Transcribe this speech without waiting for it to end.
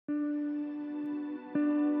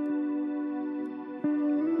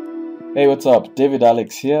Hey, what's up? David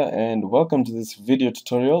Alex here, and welcome to this video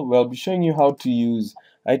tutorial where I'll be showing you how to use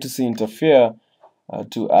I2C interfere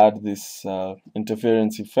to add this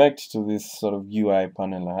interference effect to this sort of UI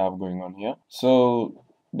panel I have going on here. So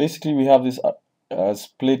basically we have this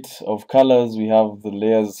split of colors, we have the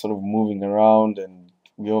layers sort of moving around, and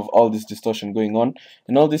we have all this distortion going on,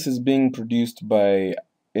 and all this is being produced by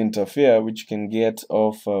interfere, which you can get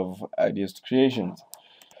off of Ideas Creations.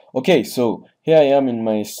 Okay, so here I am in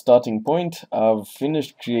my starting point. I've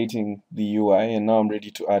finished creating the UI and now I'm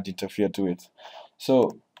ready to add interfere to it.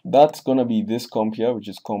 So that's gonna be this comp here, which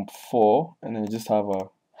is comp 4, and I just have a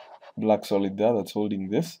black solid there that's holding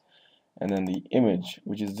this, and then the image,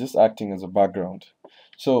 which is just acting as a background.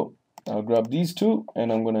 So I'll grab these two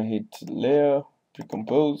and I'm gonna hit layer,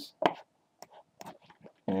 pre-compose,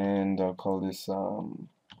 and I'll call this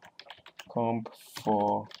comp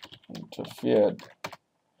 4 interfered.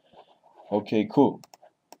 Okay, cool.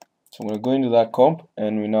 So I'm going to go into that comp,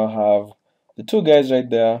 and we now have the two guys right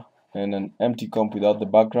there and an empty comp without the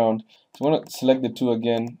background. So I'm going to select the two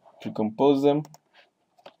again, pre-compose them,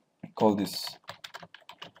 call this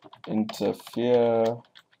interfere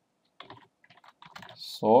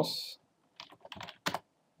source.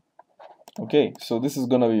 Okay, so this is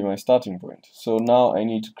going to be my starting point. So now I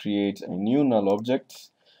need to create a new null object,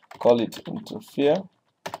 call it interfere,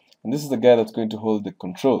 and this is the guy that's going to hold the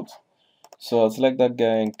controls. So I'll select that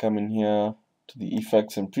guy and come in here to the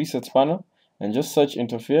effects and presets panel and just search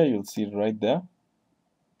interfere. You'll see it right there.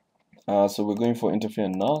 So we're going for interfere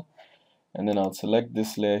null, and then I'll select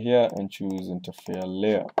this layer here and choose interfere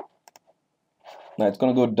layer. Now it's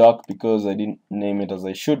going to go dark because I didn't name it as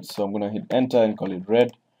I should, so I'm going to hit enter and call it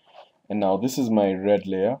red. And now this is my red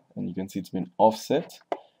layer, and you can see it's been offset.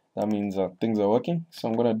 That means things are working. So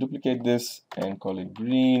I'm going to duplicate this and call it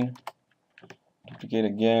green. Duplicate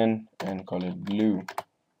again and call it blue.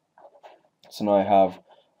 So now I have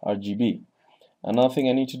RGB. Another thing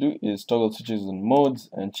I need to do is toggle switches and modes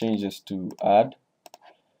and change this to add.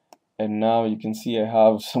 And now you can see I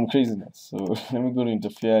have some craziness. So let me go to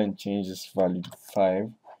interfere and change this value to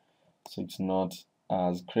 5 so it's not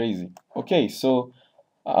as crazy. Okay, so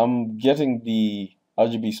I'm getting the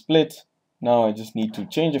RGB split. Now I just need to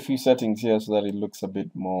change a few settings here so that it looks a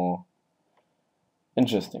bit more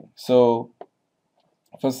interesting. So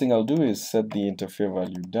first thing I'll do is set the interfere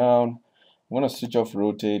value down. I'm going to switch off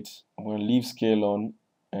rotate. I'm going to leave scale on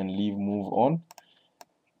and leave move on.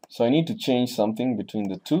 So I need to change something between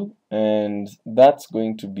the two, and that's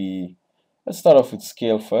going to be, let's start off with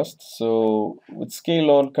scale first. So with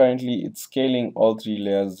scale on, currently it's scaling all three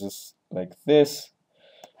layers just like this.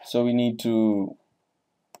 So we need to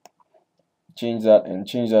change that and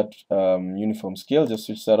change that uniform scale. Just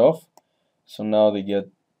switch that off. So now they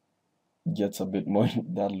gets a bit more.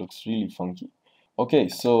 That looks really funky. Okay,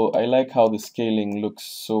 so I like how the scaling looks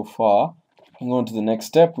so far. I'm going to the next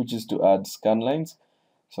step, which is to add scan lines.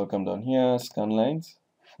 So I'll come down here, scan lines,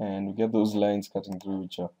 and we get those lines cutting through,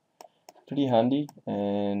 which are pretty handy.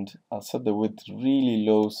 And I'll set the width really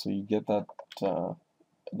low so you get that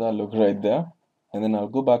that look right there. And then I'll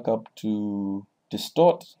go back up to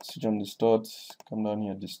distort, switch on distort, come down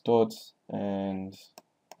here, distort, and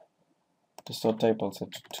distort type I'll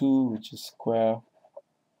set to 2, which is square.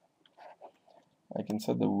 I can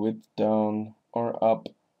set the width down or up,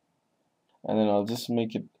 and then I'll just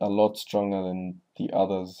make it a lot stronger than the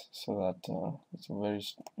others so that it's a very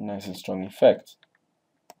nice and strong effect.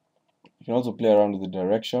 You can also play around with the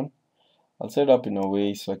direction. I'll set it up in a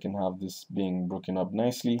way so I can have this being broken up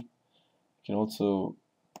nicely. You can also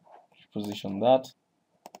position that.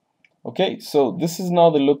 Okay, so this is now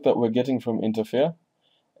the look that we're getting from interfere.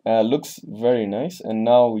 Looks very nice, and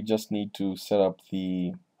now we just need to set up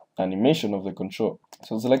the animation of the control.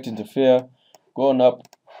 So select interfere, go on up,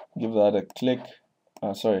 give that a click.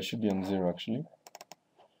 Sorry, it should be on 0 actually.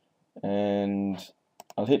 And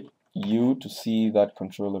I'll hit U to see that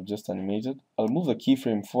control I've just animated. I'll move the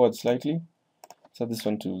keyframe forward slightly, set this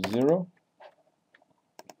one to 0,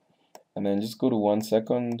 and then just go to 1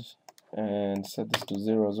 second and set this to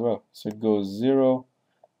 0 as well. So it goes 0,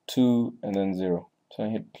 2, and then 0. So I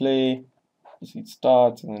hit play, you see it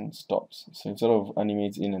starts and then it stops. So it sort of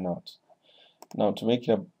animates in and out. Now to make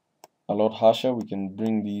it a lot harsher, we can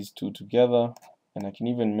bring these two together, and I can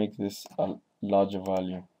even make this a larger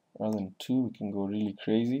value. Rather than 2, we can go really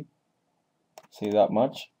crazy. Say that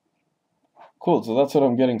much. Cool, so that's what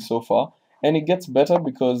I'm getting so far. And it gets better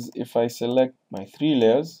because if I select my 3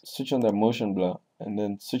 layers, switch on the motion blur, and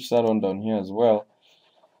then switch that on down here as well,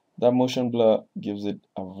 that motion blur gives it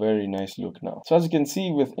a very nice look now. So as you can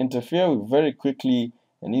see with interfere, we very quickly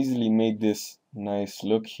and easily made this nice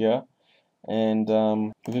look here. and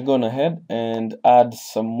we're going ahead and add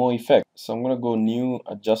some more effects. So I'm going to go new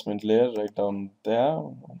adjustment layer right down there.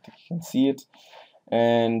 I think you can see it.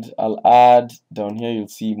 And I'll add down here, you'll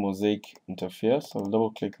see mosaic interfere, so I'll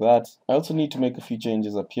double click that. I also need to make a few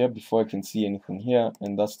changes up here before I can see anything here,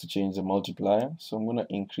 and that's to change the multiplier. So I'm going to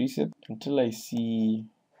increase it until I see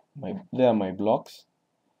there are my blocks.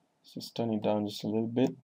 So just turn it down just a little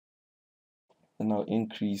bit, and I'll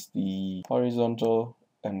increase the horizontal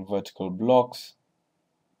and vertical blocks.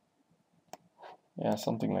 Yeah,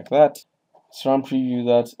 something like that. So run preview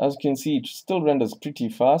that. As you can see, it still renders pretty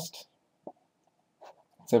fast,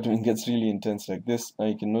 except when it gets really intense like this. Now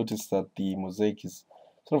you can notice that the mosaic is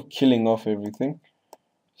sort of killing off everything.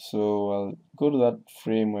 So I'll go to that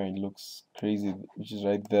frame where it looks crazy, which is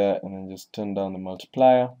right there, and then just turn down the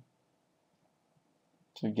multiplier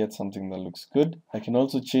to get something that looks good. I can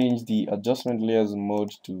also change the adjustment layers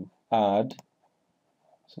mode to add,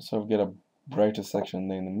 so sort of get a brighter section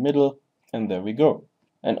there in the middle, and there we go.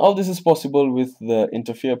 And all this is possible with the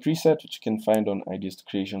interfere preset, which you can find on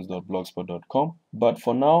ideas2creations.blogspot.com. But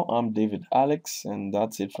for now, I'm David Alex, and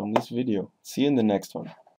that's it from this video. See you in the next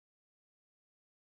one.